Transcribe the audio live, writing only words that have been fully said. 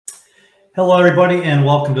Hello, everybody, and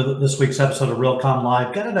welcome to this week's episode of Realcomm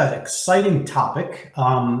Live. Got an exciting topic,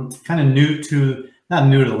 kind of not new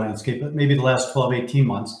to the landscape, but maybe the last 12, 18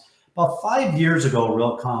 months. About 5 years ago,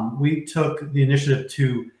 Realcomm, we took the initiative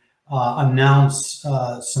to announce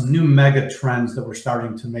some new mega trends that were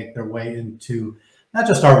starting to make their way into not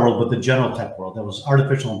just our world, but the general tech world. That was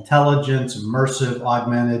artificial intelligence, immersive,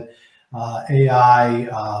 augmented, AI,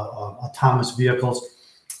 autonomous vehicles.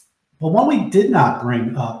 But one we did not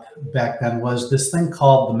bring up back then was this thing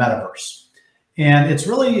called the metaverse. And it's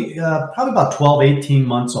really probably about 12, 18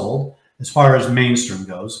 months old as far as mainstream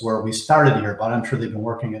goes, where we started to hear about it. I'm sure they've been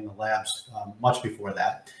working in the labs much before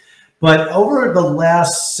that. But over the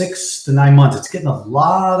last 6 to 9 months, it's getting a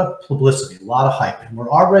lot of publicity, a lot of hype. And we're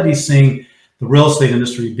already seeing the real estate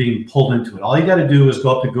industry being pulled into it. All you got to do is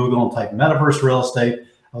go up to Google and type metaverse real estate.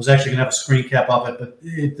 I was actually going to have a screen cap of it, but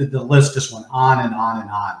the list just went on and on and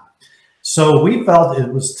on. So we felt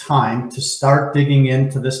it was time to start digging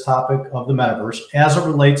into this topic of the metaverse as it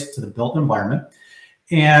relates to the built environment.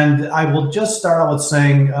 And I will just start out with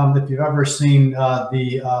saying, if you've ever seen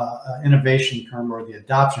the innovation curve or the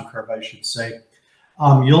adoption curve, I should say,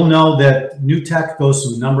 you'll know that new tech goes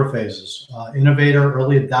through a number of phases. Innovator,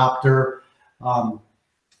 early adopter,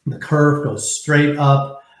 the curve goes straight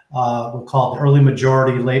up. We'll call it the early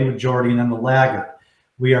majority, late majority, and then the laggard.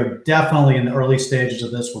 We are definitely in the early stages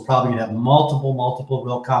of this. We're probably going to have multiple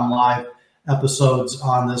Realcomm Live episodes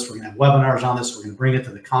on this. We're going to have webinars on this. We're going to bring it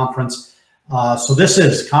to the conference. So this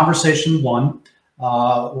is conversation one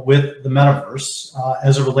with the metaverse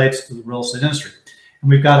as it relates to the real estate industry.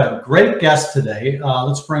 And we've got a great guest today.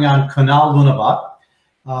 Let's bring on Kunal Lunawat.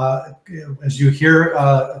 As you hear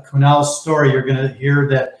Kunal's story, you're going to hear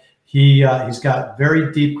that he's got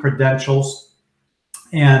very deep credentials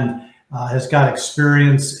and has got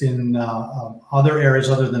experience in other areas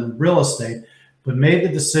other than real estate, but made the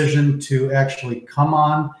decision to actually come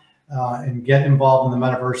on and get involved in the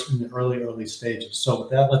metaverse in the early stages. So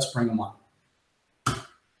with that, let's bring him on.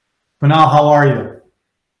 Kunal, how are you?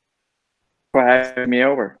 For having me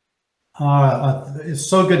over. It's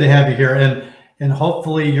so good to have you here, and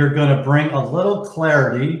hopefully you're going to bring a little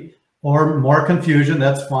clarity or more confusion.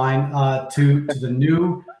 That's fine to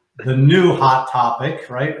the new hot topic,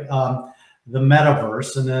 right? The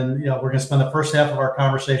metaverse. And then, we're going to spend the first half of our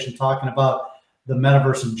conversation talking about the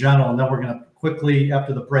metaverse in general. And then we're going to quickly,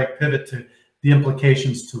 after the break, pivot to the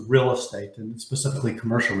implications to real estate and specifically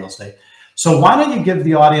commercial real estate. So why don't you give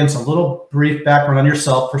the audience a little brief background on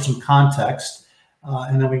yourself for some context,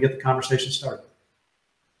 and then we get the conversation started.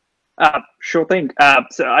 Sure thing.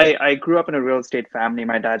 So I grew up in a real estate family.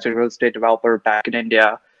 My dad's a real estate developer back in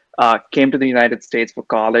India. Came to the United States for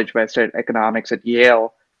college, where I studied economics at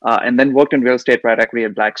Yale, and then worked in real estate private equity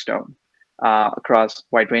at Blackstone across a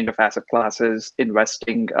wide range of asset classes,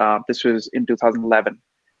 investing. This was in 2011.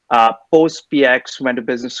 Post PX, went to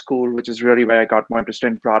business school, which is really where I got more interested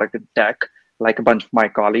in product and tech, like a bunch of my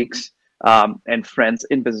colleagues and friends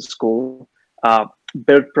in business school.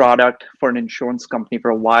 Built product for an insurance company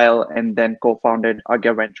for a while, and then co-founded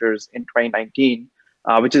Agya Ventures in 2019.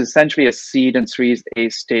 Which is essentially a seed and Series A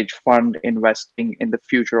stage fund investing in the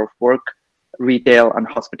future of work, retail, and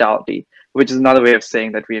hospitality, which is another way of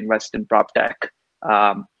saying that we invest in prop tech.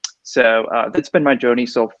 So that's been my journey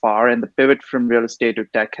so far. And the pivot from real estate to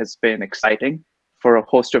tech has been exciting for a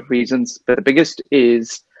host of reasons. But the biggest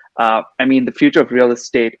is, the future of real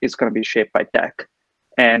estate is going to be shaped by tech.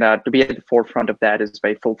 And to be at the forefront of that is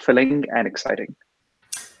very fulfilling and exciting.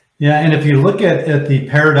 Yeah, and if you look at the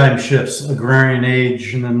paradigm shifts, agrarian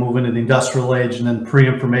age, and then move into the industrial age, and then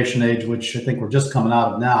pre-information age, which I think we're just coming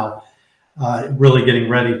out of now, really getting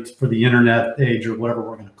ready for the internet age or whatever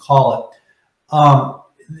we're going to call it.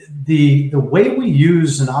 The way we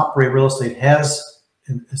use and operate real estate has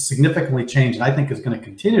significantly changed, and I think is going to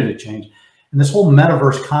continue to change. And this whole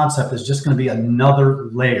metaverse concept is just going to be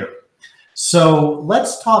another layer. So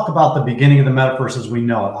let's talk about the beginning of the metaverse as we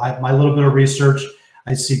know it. My little bit of research,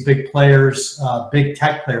 I see big players, big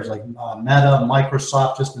tech players like Meta,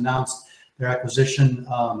 Microsoft just announced their acquisition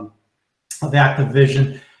of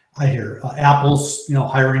Activision. I hear Apple's,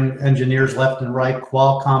 hiring engineers left and right,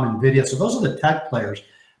 Qualcomm, Nvidia. So those are the tech players.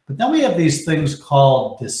 But then we have these things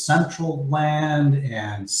called Decentraland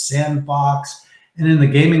and Sandbox. And in the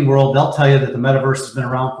gaming world, they'll tell you that the metaverse has been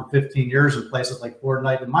around for 15 years in places like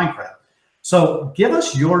Fortnite and Minecraft. So give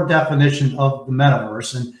us your definition of the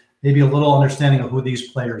metaverse and maybe a little understanding of who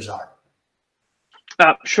these players are.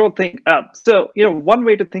 Sure thing. So, one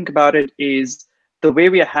way to think about it is the way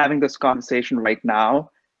we are having this conversation right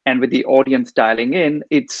now, and with the audience dialing in,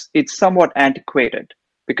 it's somewhat antiquated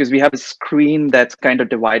because we have a screen that's kind of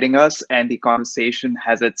dividing us, and the conversation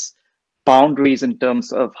has its boundaries in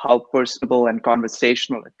terms of how personable and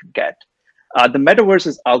conversational it could get. The metaverse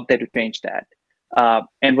is out there to change that.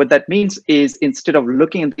 And what that means is instead of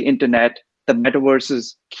looking at the internet, the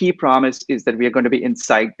metaverse's key promise is that we are going to be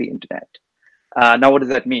inside the internet. Now, what does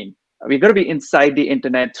that mean? We're going to be inside the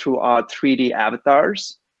internet through our 3D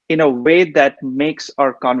avatars in a way that makes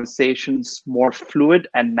our conversations more fluid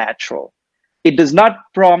and natural. It does not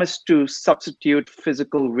promise to substitute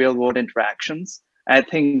physical real-world interactions. I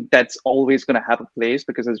think that's always going to have a place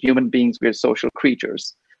because as human beings, we're social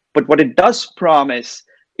creatures. But what it does promise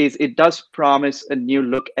is it does promise a new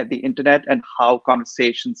look at the internet and how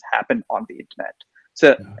conversations happen on the internet.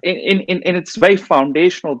 So in its very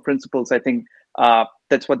foundational principles, I think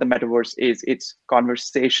that's what the metaverse is. It's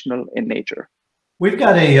conversational in nature. We've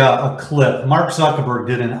got a clip. Mark Zuckerberg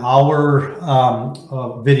did an hour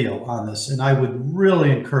video on this, and I would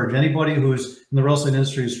really encourage anybody who's in the real estate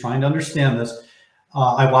industry who's trying to understand this.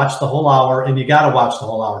 I watched the whole hour, and you got to watch the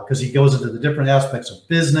whole hour because he goes into the different aspects of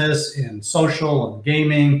business and social and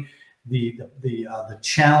gaming, the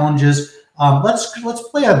challenges. Let's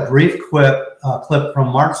play a brief clip from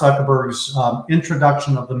Mark Zuckerberg's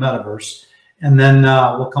introduction of the metaverse, and then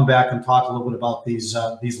we'll come back and talk a little bit about these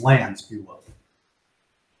lands, if you will.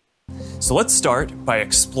 So let's start by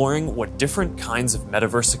exploring what different kinds of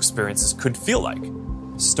metaverse experiences could feel like,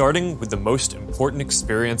 starting with the most important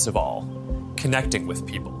experience of all, connecting with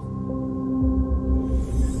people.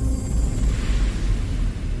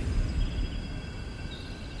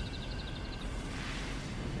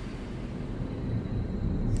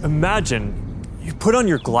 Imagine you put on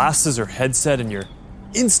your glasses or headset and you're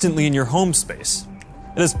instantly in your home space.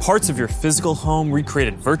 It has parts of your physical home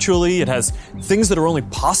recreated virtually, it has things that are only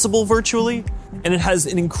possible virtually, and it has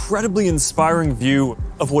an incredibly inspiring view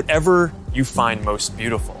of whatever you find most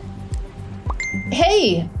beautiful.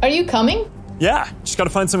 Hey, are you coming? Yeah, just gotta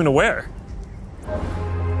find something to wear.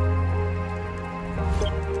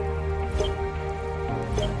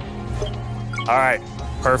 All right,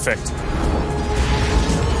 perfect.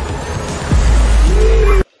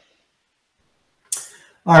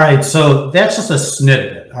 All right, so that's just a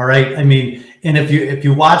snippet. All right, I mean, and if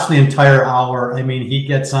you watch the entire hour, I mean, he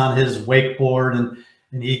gets on his wakeboard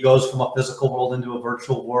and he goes from a physical world into a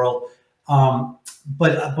virtual world.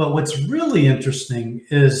 But what's really interesting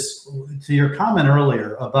is to your comment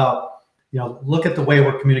earlier about, look at the way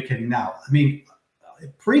we're communicating now. I mean,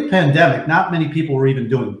 pre-pandemic, not many people were even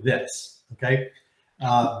doing this. Okay,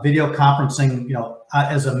 video conferencing,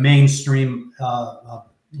 as a mainstream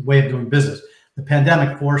way of doing business. The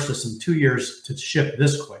pandemic forced us in 2 years to shift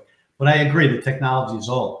this quick. But I agree, the technology is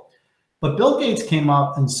old. But Bill Gates came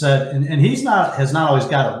up and said, and has not always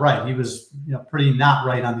got it right. He was pretty not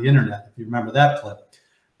right on the internet, if you remember that clip.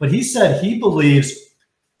 But he said he believes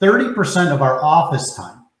 30% of our office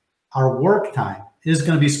time, our work time, is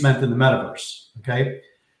going to be spent in the metaverse. Okay,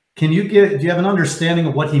 do you have an understanding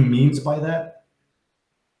of what he means by that?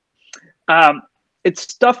 It's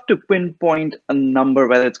tough to pinpoint a number,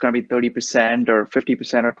 whether it's going to be 30% or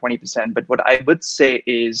 50% or 20%. But what I would say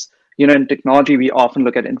is, in technology, we often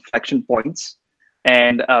look at inflection points.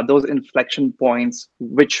 And those inflection points,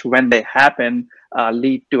 which when they happen,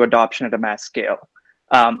 lead to adoption at a mass scale.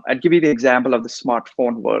 I'd give you the example of the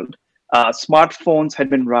smartphone world. Smartphones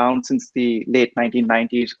had been around since the late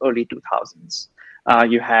 1990s, early 2000s.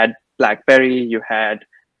 You had BlackBerry, you had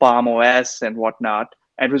Palm OS and whatnot.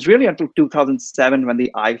 And it was really until 2007 when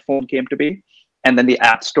the iPhone came to be, and then the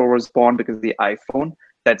App Store was born because of the iPhone,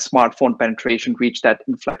 that smartphone penetration reached that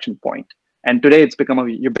inflection point. And today it's become a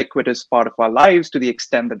ubiquitous part of our lives to the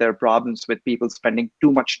extent that there are problems with people spending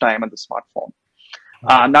too much time on the smartphone.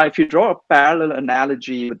 Now, if you draw a parallel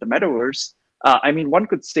analogy with the metaverse, one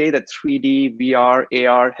could say that 3D, VR,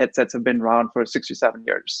 AR headsets have been around for 6 to 7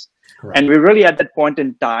 years. Correct. And we're really at that point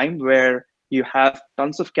in time where you have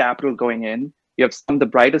tons of capital going in, you have some of the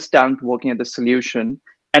brightest talent working at the solution,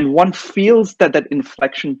 and one feels that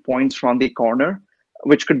inflection point's around the corner,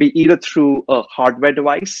 which could be either through a hardware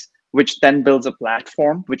device, which then builds a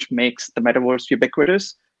platform, which makes the metaverse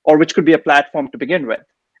ubiquitous, or which could be a platform to begin with.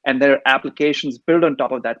 And there are applications built on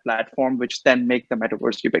top of that platform, which then make the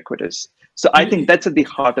metaverse ubiquitous. So I think that's at the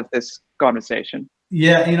heart of this conversation.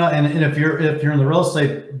 Yeah, and if you're in the real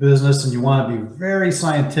estate business and you want to be very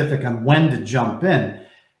scientific on when to jump in,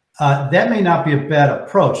 that may not be a bad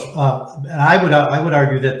approach. And I would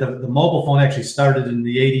argue that the mobile phone actually started in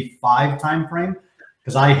the 85 timeframe,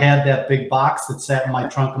 because I had that big box that sat in my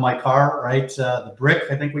trunk of my car, right? The brick,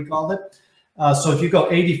 I think we called it. So if you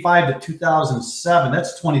go 85 to 2007,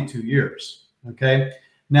 that's 22 years. Okay.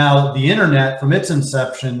 Now the internet, from its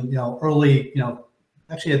inception, early,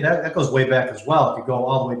 actually that goes way back as well. If you go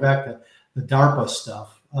all the way back to the DARPA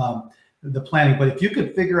stuff, the planning. But if you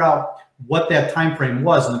could figure out what that time frame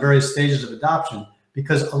was in the various stages of adoption,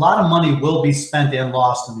 because a lot of money will be spent and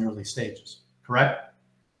lost in the early stages, correct?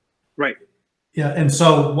 Right. Yeah, and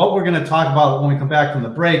so what we're going to talk about when we come back from the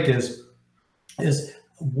break is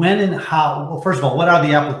when and how. Well, first of all, what are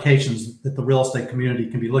the applications that the real estate community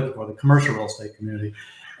can be looking for, the commercial real estate community,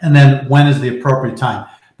 and then when is the appropriate time?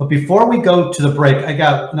 But before we go to the break,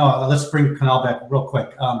 let's bring Kunal back real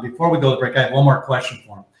quick. Before we go to the break, I have one more question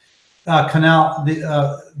for him. Kunal,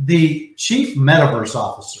 the Chief Metaverse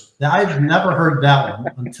Officer. I've never heard that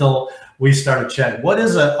one until we started chatting. What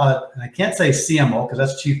is and I can't say CMO because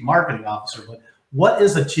that's Chief Marketing Officer, but what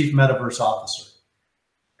is a Chief Metaverse Officer?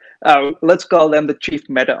 Let's call them the Chief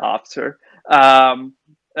Meta Officer. I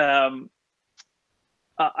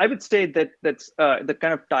would say that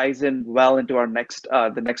kind of ties in well into our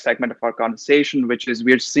the next segment of our conversation, which is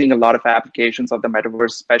we're seeing a lot of applications of the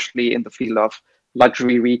metaverse, especially in the field of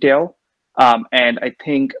luxury retail. And I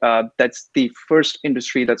think that's the first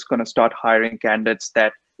industry that's going to start hiring candidates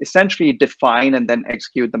that essentially define and then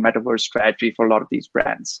execute the metaverse strategy for a lot of these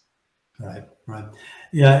brands. Right.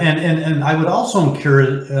 Yeah, and I would also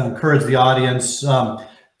encourage the audience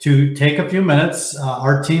to take a few minutes.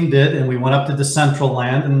 Our team did, and we went up to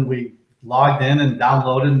Decentraland and we logged in and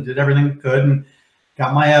downloaded and did everything we could and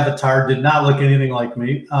got my avatar, did not look anything like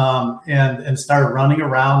me, and started running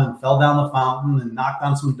around and fell down the fountain and knocked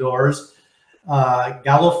on some doors. Got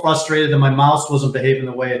a little frustrated that my mouse wasn't behaving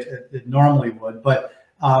the way it normally would, but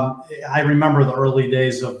I remember the early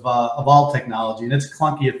days of all technology, and it's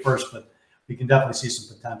clunky at first, but we can definitely see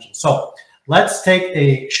some potential. So let's take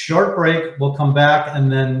a short break. We'll come back,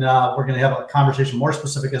 and then we're going to have a conversation more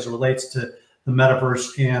specific as it relates to the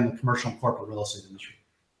metaverse and the commercial and corporate real estate industry.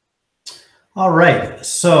 All right.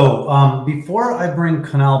 So before I bring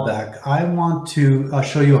Kunal back, I want to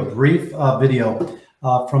show you a brief video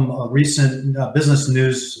from a recent business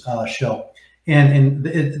news show. And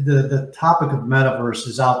the topic of metaverse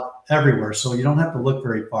is out everywhere, so you don't have to look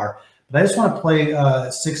very far. But I just want to play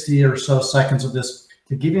 60 or so seconds of this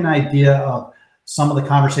to give you an idea of some of the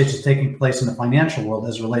conversations taking place in the financial world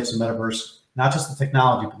as it relates to metaverse, not just the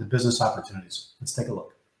technology, but the business opportunities. Let's take a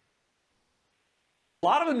look. A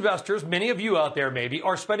lot of investors, many of you out there maybe,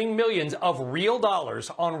 are spending millions of real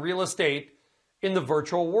dollars on real estate in the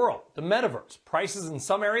virtual world, the metaverse. Prices in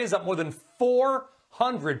some areas up more than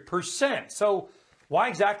 400%. So why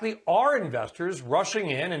exactly are investors rushing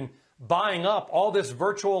in and buying up all this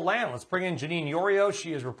virtual land? Let's bring in Janine Yorio.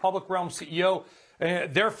 She is Republic Realm CEO.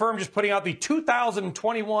 Their firm just putting out the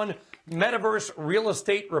 2021 Metaverse Real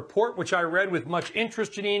Estate Report, which I read with much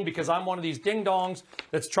interest, Janine, because I'm one of these ding-dongs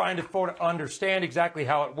that's trying to understand exactly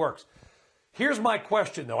how it works. Here's my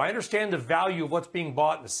question, though. I understand the value of what's being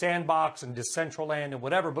bought in the Sandbox and Decentraland and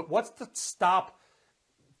whatever, but what's to stop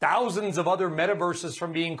thousands of other metaverses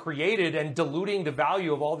from being created and diluting the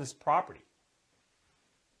value of all this property?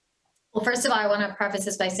 Well, first of all, I want to preface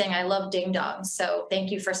this by saying I love ding dongs. So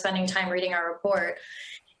thank you for spending time reading our report.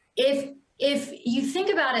 If you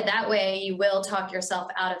think about it that way, you will talk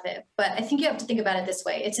yourself out of it. But I think you have to think about it this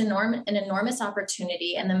way. It's an enormous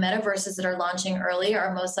opportunity, and the metaverses that are launching early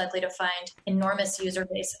are most likely to find enormous user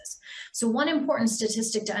bases. So one important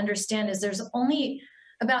statistic to understand is there's only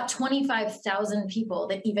about 25,000 people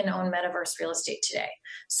that even own metaverse real estate today.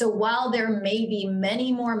 So while there may be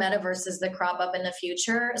many more metaverses that crop up in the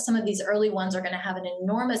future, some of these early ones are going to have an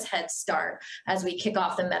enormous head start as we kick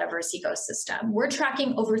off the metaverse ecosystem. We're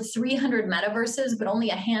tracking over 300 metaverses, but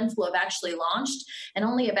only a handful have actually launched, and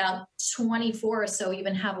only about 24 or so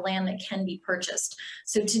even have land that can be purchased.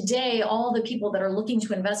 So today, all the people that are looking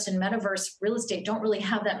to invest in metaverse real estate don't really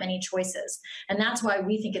have that many choices. And that's why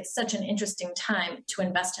we think it's such an interesting time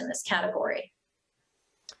to invest in this category.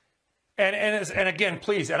 And again,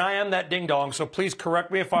 please, and I am that ding dong, so please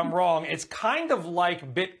correct me if I'm wrong. It's kind of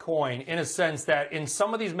like Bitcoin in a sense that in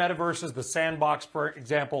some of these metaverses, the Sandbox, for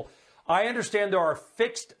example, I understand there are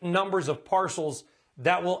fixed numbers of parcels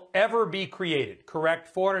that will ever be created, correct?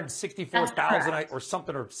 464,000 or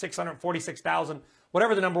something, or 646,000,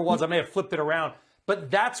 whatever the number was. I may have flipped it around.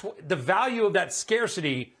 But that's the value of that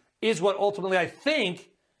scarcity is what ultimately I think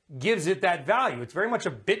gives it that value. It's very much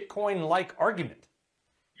a Bitcoin-like argument.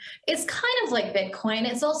 It's kind of like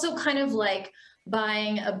Bitcoin. It's also kind of like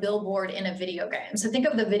buying a billboard in a video game. So think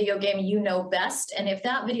of the video game you know best. And if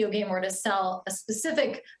that video game were to sell a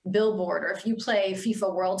specific billboard, or if you play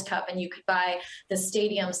FIFA World Cup and you could buy the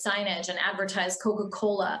stadium signage and advertise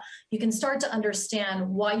Coca-Cola, you can start to understand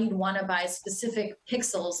why you'd want to buy specific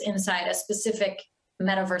pixels inside a specific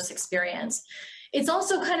metaverse experience. It's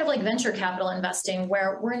also kind of like venture capital investing,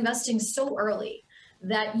 where we're investing so early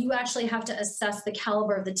that you actually have to assess the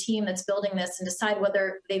caliber of the team that's building this and decide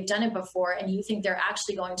whether they've done it before and you think they're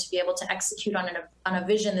actually going to be able to execute on a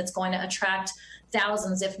vision that's going to attract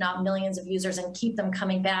thousands, if not millions of users and keep them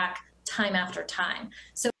coming back time after time.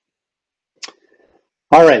 So.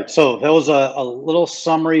 All right, so that was a little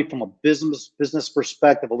summary from a business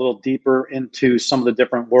perspective, a little deeper into some of the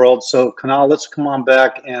different worlds. So Kunal, let's come on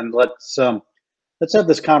back and let's have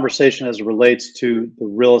this conversation as it relates to the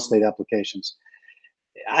real estate applications.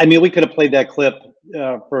 I mean, we could have played that clip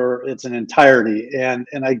for its entirety, and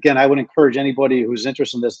again, I would encourage anybody who's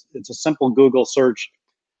interested in this. It's a simple Google search,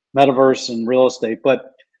 metaverse and real estate,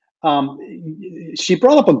 but. She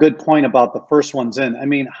brought up a good point about the first ones in. I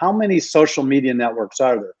mean, how many social media networks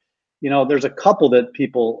are there? You know, there's a couple that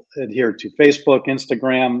people adhere to: Facebook,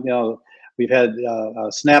 Instagram. You know, we've had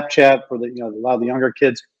Snapchat for a lot of the younger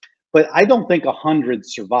kids, but I don't think 100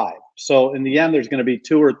 survive. So in the end, there's going to be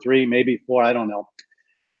 2 or 3, maybe 4. I don't know.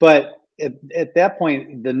 But at that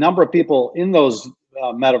point, the number of people in those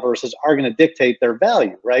metaverses are going to dictate their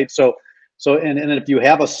value, right? So and if you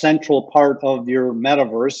have a central part of your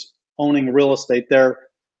metaverse owning real estate there,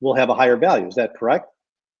 will have a higher value. Is that correct?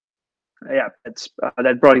 Yeah,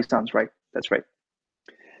 that broadly sounds right. That's right.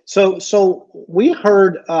 So we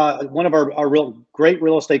heard one of our great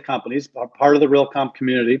real estate companies, part of the Realcomm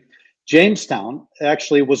community, Jamestown,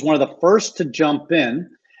 actually was one of the first to jump in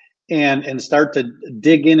and start to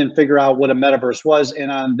dig in and figure out what a metaverse was.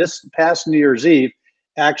 And on this past New Year's Eve,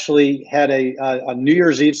 actually had a New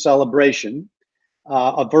Year's Eve celebration,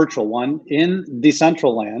 a virtual one in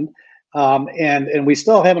Decentraland, and we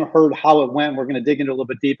still haven't heard how it went. We're going to dig into it a little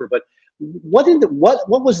bit deeper. But what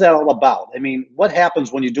was that all about? I mean, what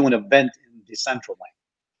happens when you do an event in Decentraland?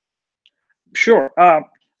 Sure.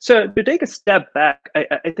 So to take a step back,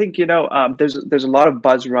 I think there's a lot of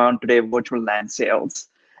buzz around today of virtual land sales.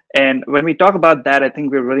 And when we talk about that, I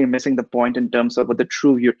think we're really missing the point in terms of what the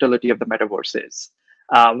true utility of the metaverse is.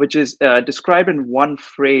 Which is described in one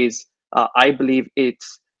phrase. I believe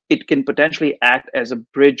it can potentially act as a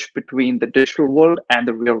bridge between the digital world and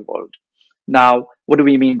the real world. Now, what do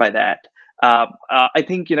we mean by that? I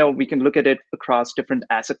think we can look at it across different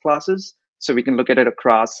asset classes. So we can look at it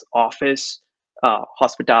across office,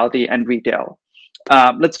 hospitality, and retail.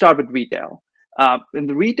 Let's start with retail. In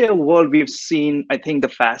the retail world, we've seen, I think, the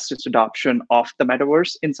fastest adoption of the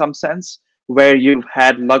metaverse in some sense, where you've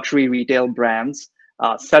had luxury retail brands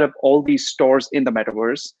set up all these stores in the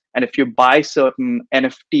metaverse. And if you buy certain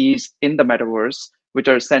NFTs in the metaverse, which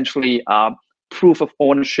are essentially proof of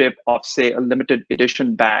ownership of, say, a limited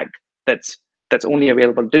edition bag that's only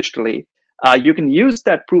available digitally, you can use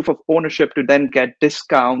that proof of ownership to then get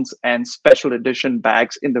discounts and special edition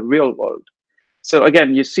bags in the real world. So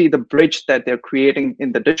again, you see the bridge that they're creating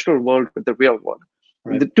in the digital world with the real world.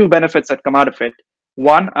 Right. The two benefits that come out of it: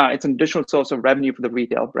 one, it's an additional source of revenue for the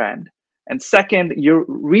retail brand. And second, you're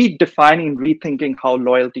redefining, rethinking how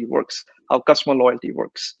loyalty works, how customer loyalty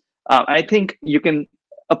works. I think you can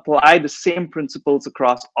apply the same principles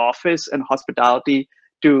across office and hospitality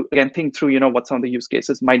to, again, think through, what some of the use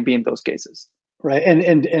cases might be in those cases. Right,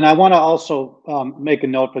 and I want to also make a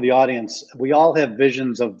note for the audience. We all have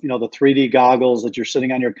visions of, the 3D goggles that you're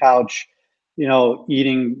sitting on your couch,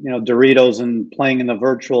 eating, Doritos and playing in the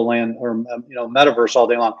virtual land or, metaverse all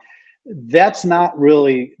day long. That's not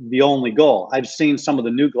really the only goal. I've seen some of the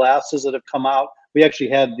new glasses that have come out. We actually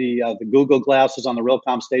had the Google glasses on the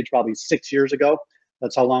Realcomm stage probably 6 years ago.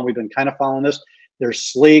 That's how long we've been kind of following this. They're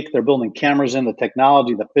sleek. They're building cameras in. The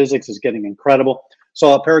technology, the physics is getting incredible.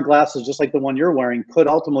 So a pair of glasses, just like the one you're wearing, could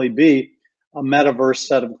ultimately be a metaverse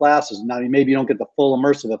set of glasses. Now, maybe you don't get the full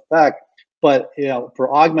immersive effect, but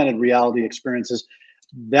for augmented reality experiences,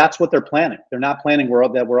 that's what they're planning. They're not planning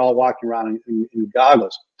that we're all walking around in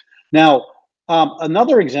goggles. Now,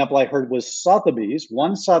 another example I heard was Sotheby's.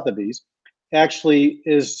 One Sotheby's actually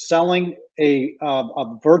is selling a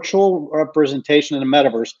virtual representation in the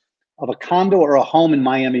metaverse of a condo or a home in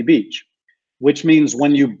Miami Beach, which means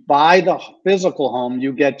when you buy the physical home,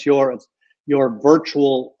 you get your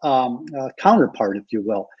virtual counterpart, if you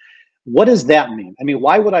will. What does that mean? I mean,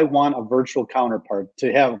 why would I want a virtual counterpart?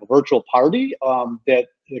 To have a virtual party that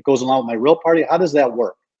goes along with my real party? How does that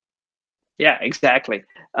work? Yeah, exactly.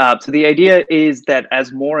 So the idea is that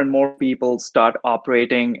as more and more people start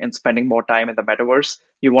operating and spending more time in the metaverse,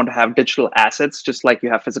 you want to have digital assets, just like you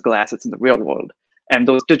have physical assets in the real world. And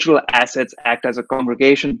those digital assets act as a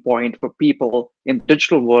congregation point for people in the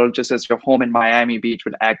digital world, just as your home in Miami Beach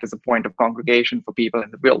would act as a point of congregation for people in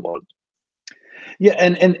the real world. Yeah,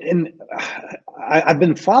 and I've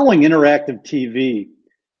been following interactive TV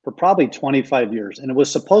for probably 25 years. And it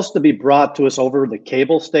was supposed to be brought to us over the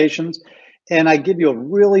cable stations. And I give you a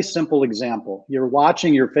really simple example. You're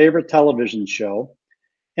watching your favorite television show.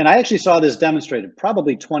 And I actually saw this demonstrated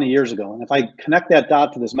probably 20 years ago. And if I connect that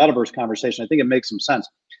dot to this metaverse conversation, I think it makes some sense.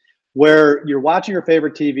 Where you're watching your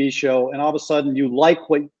favorite TV show and all of a sudden you like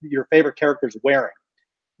what your favorite character is wearing.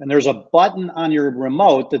 And there's a button on your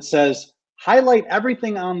remote that says, highlight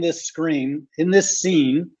everything on this screen in this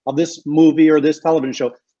scene of this movie or this television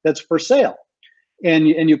show that's for sale. And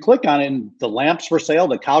you click on it, and the lamp's for sale,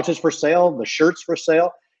 the couch is for sale, the shirt's for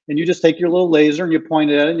sale. And you just take your little laser and you point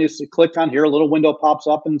it at it and you click on here, a little window pops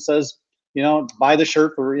up and says, buy the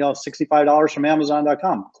shirt for, $65 from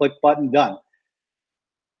Amazon.com. Click button, done.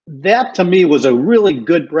 That to me was a really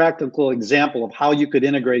good practical example of how you could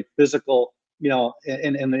integrate physical,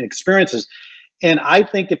 and the experiences. And I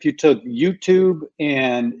think if you took YouTube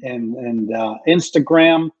and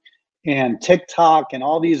Instagram and TikTok and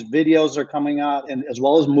all these videos are coming out, and as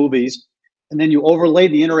well as movies, and then you overlay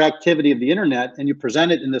the interactivity of the internet and you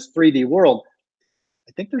present it in this 3D world,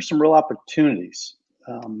 I think there's some real opportunities.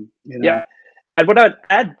 Yeah. And what I'd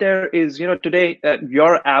add there is, today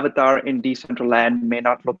your avatar in Decentraland may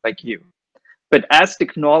not look like you, but as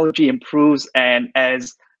technology improves and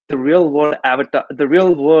as the real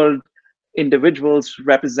world individuals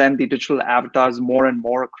represent the digital avatars more and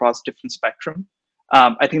more across different spectrum,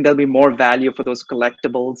 I think there'll be more value for those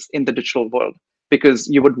collectibles in the digital world, because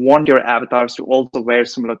you would want your avatars to also wear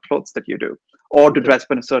similar clothes that you do, or to dress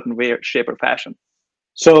in a certain way, shape, or fashion.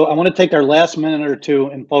 So I want to take our last minute or two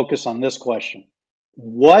and focus on this question.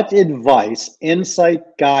 What advice, insight,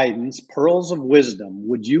 guidance, pearls of wisdom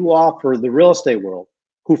would you offer the real estate world,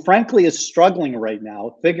 who frankly is struggling right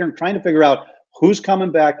now, trying to figure out who's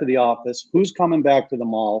coming back to the office, who's coming back to the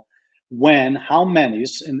mall, when, how many,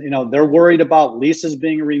 and they're worried about leases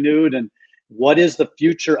being renewed, and what is the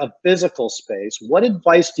future of physical space? What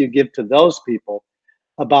advice do you give to those people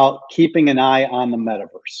about keeping an eye on the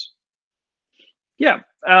metaverse? Yeah,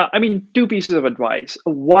 two pieces of advice.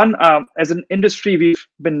 One, as an industry, we've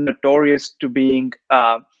been notorious to being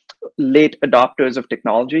late adopters of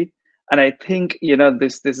technology. And I think,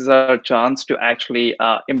 this is our chance to actually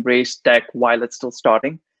embrace tech while it's still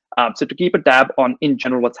starting. So to keep a tab on, in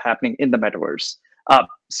general, what's happening in the metaverse.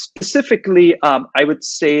 Specifically, I would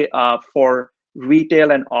say for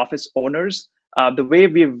retail and office owners, the way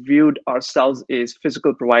we've viewed ourselves is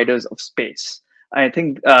physical providers of space. I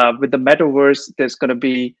think with the metaverse, there's going to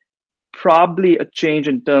be probably a change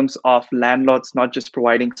in terms of landlords not just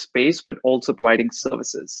providing space, but also providing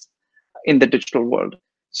services in the digital world.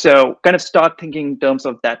 So kind of start thinking in terms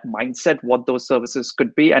of that mindset, what those services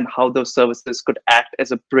could be and how those services could act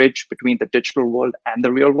as a bridge between the digital world and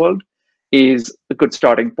the real world is a good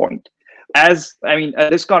starting point.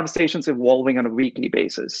 This conversation's evolving on a weekly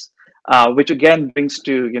basis, which again brings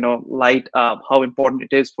to light how important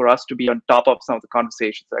it is for us to be on top of some of the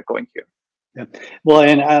conversations that are going here. Yeah. Well,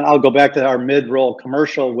 and I'll go back to our mid-roll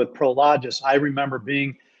commercial with Prologis. I remember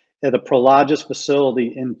being at the Prologis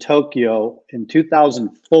facility in Tokyo in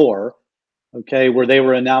 2004, where they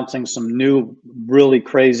were announcing some new, really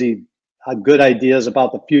crazy, good ideas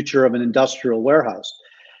about the future of an industrial warehouse.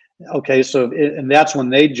 And that's when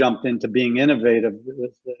they jumped into being innovative,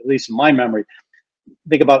 at least in my memory.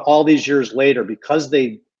 Think about all these years later, because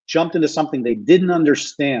they jumped into something they didn't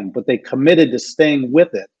understand, but they committed to staying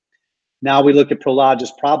with it. Now we look at Prologis,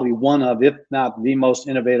 probably one of, if not the most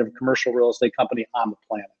innovative commercial real estate company on the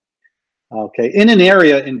planet. In an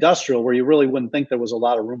area, industrial, where you really wouldn't think there was a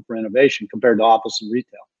lot of room for innovation compared to office and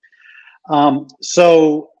retail.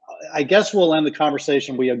 So I guess we'll end the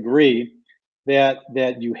conversation. We agree that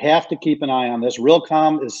you have to keep an eye on this.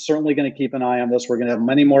 Realcomm is certainly going to keep an eye on this. We're going to have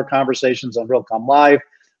many more conversations on Realcomm Live,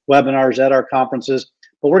 webinars at our conferences,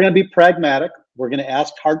 but we're going to be pragmatic. We're going to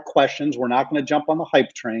ask hard questions. We're not going to jump on the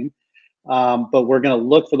hype train, but we're going to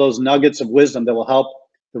look for those nuggets of wisdom that will help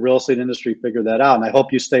the real estate industry figure that out. And I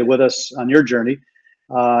hope you stay with us on your journey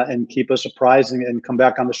and keep us apprised and come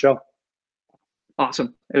back on the show.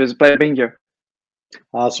 Awesome. It was a pleasure being here.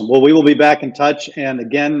 Awesome. Well, we will be back in touch. And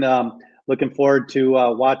again, looking forward to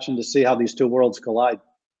watching to see how these two worlds collide.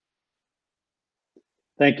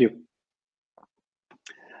 Thank you.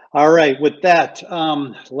 All right, with that,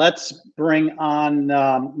 let's bring on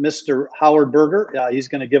Mr. Howard Berger. He's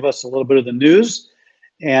going to give us a little bit of the news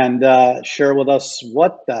and share with us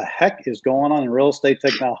what the heck is going on in real estate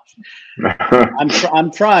technology.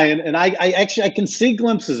 I'm trying, and I actually can see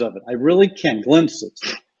glimpses of it. I really can, glimpses.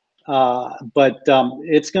 But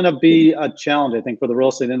it's going to be a challenge, I think, for the real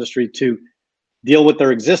estate industry to deal with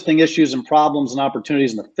their existing issues and problems and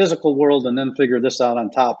opportunities in the physical world and then figure this out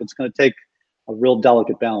on top. It's going to take real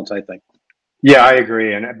delicate balance, I think. Yeah, I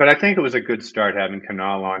agree. But I think it was a good start having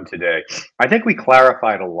Kunal on today. I think we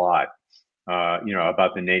clarified a lot,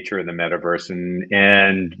 about the nature of the metaverse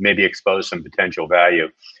and maybe expose some potential value.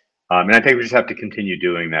 And I think we just have to continue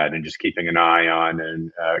doing that and just keeping an eye on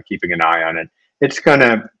it. It's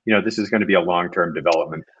gonna, this is going to be a long-term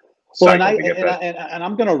development. Well, and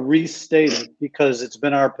I'm going to restate it because it's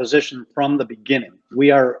been our position from the beginning.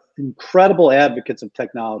 We are incredible advocates of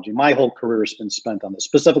technology. My whole career has been spent on this,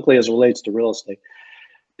 specifically as it relates to real estate.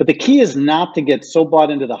 But the key is not to get so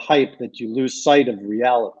bought into the hype that you lose sight of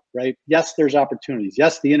reality, right? Yes, there's opportunities.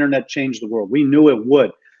 Yes, the internet changed the world. We knew it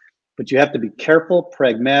would. But you have to be careful,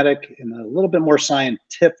 pragmatic, and a little bit more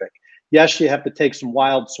scientific. Yes, you have to take some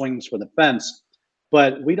wild swings for the fence.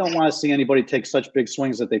 But we don't want to see anybody take such big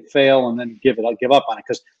swings that they fail and then give up on it,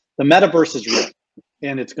 because the metaverse is real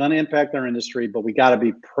and it's going to impact our industry. But we got to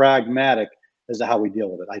be pragmatic as to how we deal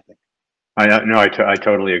with it, I think. I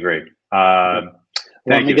totally agree.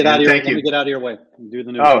 Let me get out of your way and do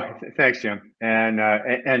the news. Oh, thanks, Jim. And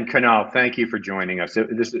Kunal, thank you for joining us.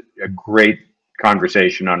 This is a great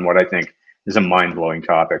conversation on what I think is a mind-blowing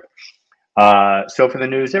topic. So for the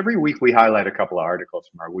news, every week we highlight a couple of articles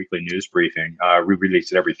from our weekly news briefing. We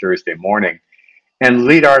release it every Thursday morning. And the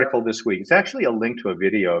lead article this week is actually a link to a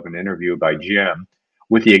video of an interview by Jim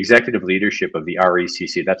with the executive leadership of the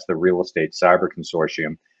RECC, that's the Real Estate Cyber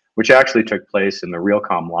Consortium, which actually took place in the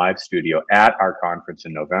Realcomm Live studio at our conference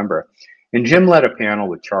in November. And Jim led a panel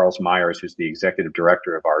with Charles Myers, who's the executive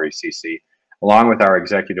director of RECC, along with our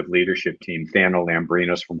executive leadership team, Thano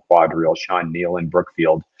Lambrinos from QuadReal, Sean Neal in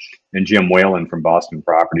Brookfield, and Jim Whalen from Boston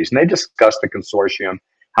Properties. And they discussed the consortium,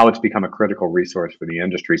 how it's become a critical resource for the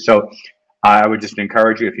industry. So I would just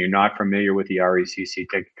encourage you, if you're not familiar with the RECC,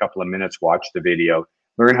 take a couple of minutes, watch the video,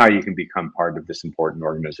 learn how you can become part of this important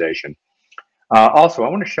organization. Also, I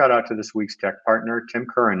want to shout out to this week's tech partner, Tim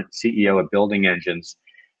Curran, CEO of Building Engines,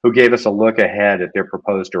 who gave us a look ahead at their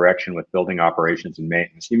proposed direction with building operations and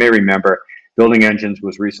maintenance. You may remember Building Engines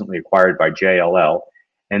was recently acquired by JLL,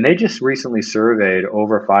 and they just recently surveyed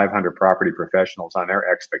over 500 property professionals on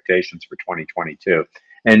their expectations for 2022.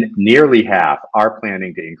 And nearly half are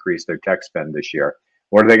planning to increase their tech spend this year.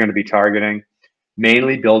 What are they going to be targeting?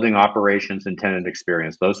 Mainly building operations and tenant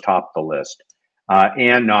experience. Those top the list.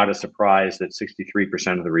 And not a surprise that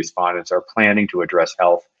 63% of the respondents are planning to address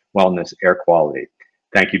health, wellness, air quality.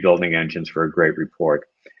 Thank you, Building Engines, for a great report.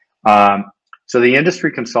 So the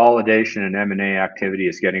industry consolidation and M&A activity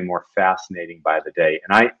is getting more fascinating by the day.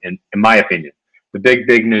 And in my opinion, the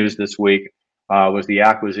big news this week was the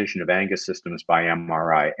acquisition of Angus Systems by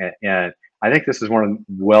MRI. And I think this is one of the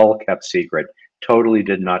well-kept secret. Totally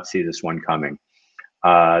did not see this one coming.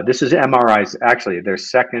 This is MRI's, actually, their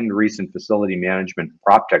second recent facility management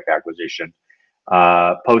PropTech acquisition,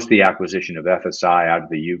 post the acquisition of FSI out of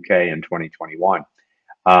the UK in 2021.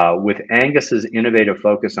 With Angus's innovative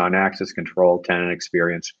focus on access control, tenant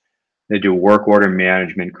experience, they do work order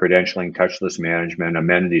management, credentialing, touchless management,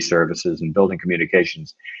 amenity services, and building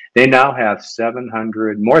communications. They now have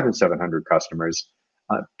more than 700 customers,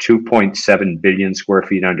 2.7 billion square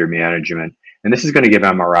feet under management. And this is going to give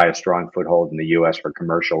MRI a strong foothold in the US for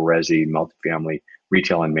commercial, resi, multifamily,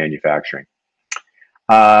 retail, and manufacturing.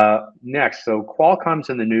 Next, so Qualcomm's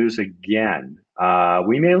in the news again.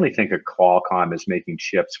 We mainly think of Qualcomm as making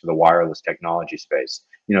chips for the wireless technology space,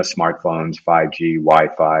 smartphones, 5G,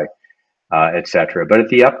 Wi-Fi, etc. But at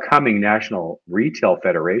the upcoming National Retail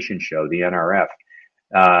Federation show, the NRF,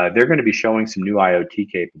 they're going to be showing some new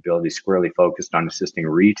IoT capabilities squarely focused on assisting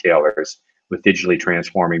retailers with digitally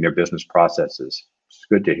transforming their business processes. It's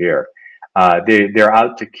good to hear. They're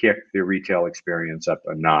out to kick the retail experience up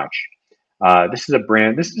a notch. This is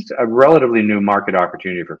a relatively new market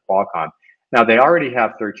opportunity for Qualcomm. Now, they already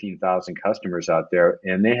have 13,000 customers out there,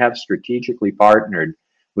 and they have strategically partnered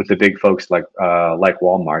with the big folks like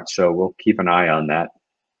Walmart. So we'll keep an eye on that.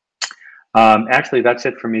 Actually, that's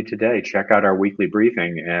it for me today. Check out our weekly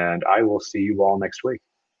briefing, and I will see you all next week.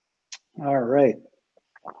 All right.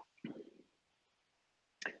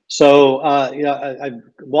 So,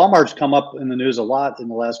 Walmart's come up in the news a lot in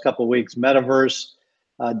the last couple of weeks. Metaverse,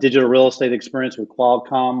 digital real estate experience with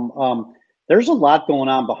Qualcomm. There's a lot going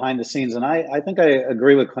on behind the scenes, and I think I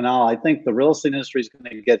agree with Kunal. I think the real estate industry is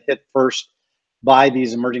going to get hit first by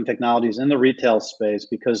these emerging technologies in the retail space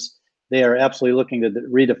because they are absolutely looking to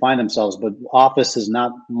redefine themselves. But office is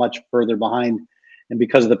not much further behind, and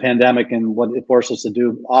because of the pandemic and what it forces us to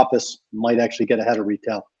do, office might actually get ahead of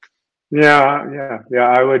retail. Yeah.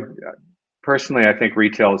 I would personally, I think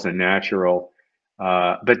retail is a natural.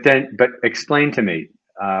 But explain to me,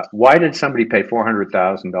 why did somebody pay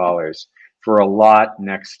 $400,000 for a lot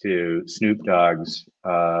next to Snoop Dogg's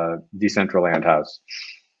Decentraland house.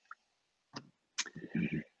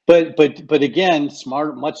 But again,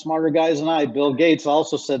 much smarter guys than I. Bill Gates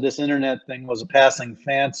also said this internet thing was a passing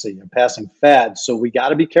fancy, a passing fad. So we got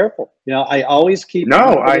to be careful. You know, I always keep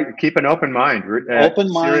I keep an open mind.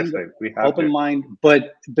 Open mind, seriously, we have open to. mind.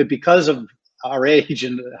 But because of our age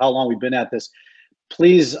and how long we've been at this,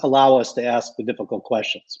 please allow us to ask the difficult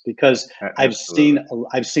questions, because Absolutely.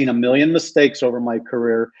 I've seen a million mistakes over my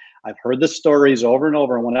career. I've heard the stories over and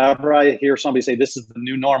over. And whenever I hear somebody say this is the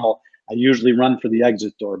new normal, I usually run for the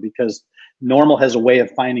exit door, because normal has a way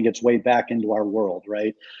of finding its way back into our world,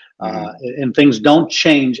 right? And things don't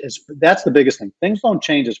change. That's the biggest thing. Things don't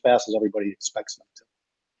change as fast as everybody expects them to.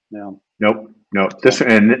 No. Nope. This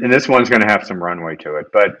one's going to have some runway to it,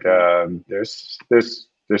 but there's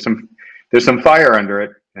some fire under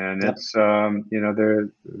it, and it's there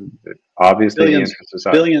obviously the interest is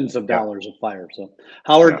up. Billions of dollars of fire. So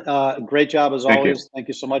Howard, great job as always. Thank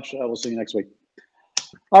you so much. We'll see you next week.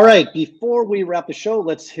 All right, before we wrap the show,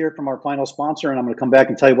 let's hear from our final sponsor, and I'm going to come back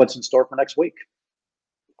and tell you what's in store for next week.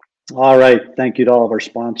 All right, thank you to all of our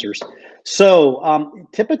sponsors. So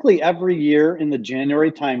typically every year in the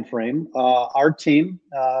January timeframe, our team,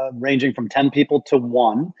 ranging from 10 people to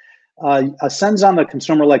 1, ascends on the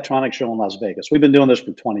Consumer Electronics Show in Las Vegas. We've been doing this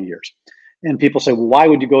for 20 years. And people say, well, why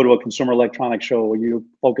would you go to a consumer electronics show where you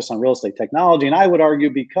focus on real estate technology? And I would argue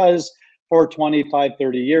because for 25,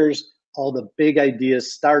 30 years, all the big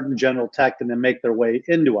ideas start in general tech and then make their way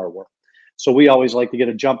into our world. So we always like to get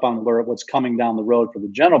a jump on what's coming down the road for the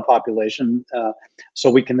general population, so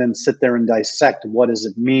we can then sit there and dissect what does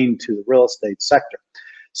it mean to the real estate sector.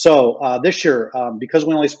 So this year, because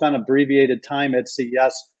we only spent abbreviated time at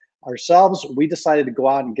CES ourselves, we decided to go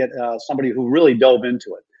out and get somebody who really dove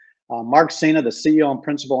into it. Mark Sina, the CEO and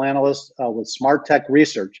principal analyst with Smart Tech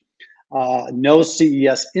Research, knows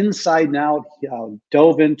CES inside and out,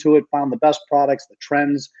 dove into it, found the best products, the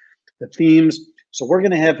trends, the themes. So we're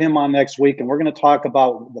going to have him on next week, and we're going to talk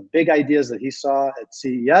about the big ideas that he saw at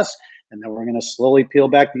CES, and then we're going to slowly peel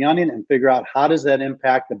back the onion and figure out how does that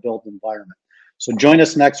impact the built environment. So join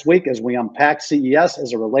us next week as we unpack CES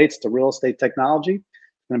as it relates to real estate technology.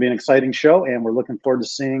 It's going to be an exciting show, and we're looking forward to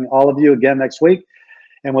seeing all of you again next week.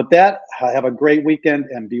 And with that, have a great weekend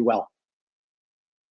and be well.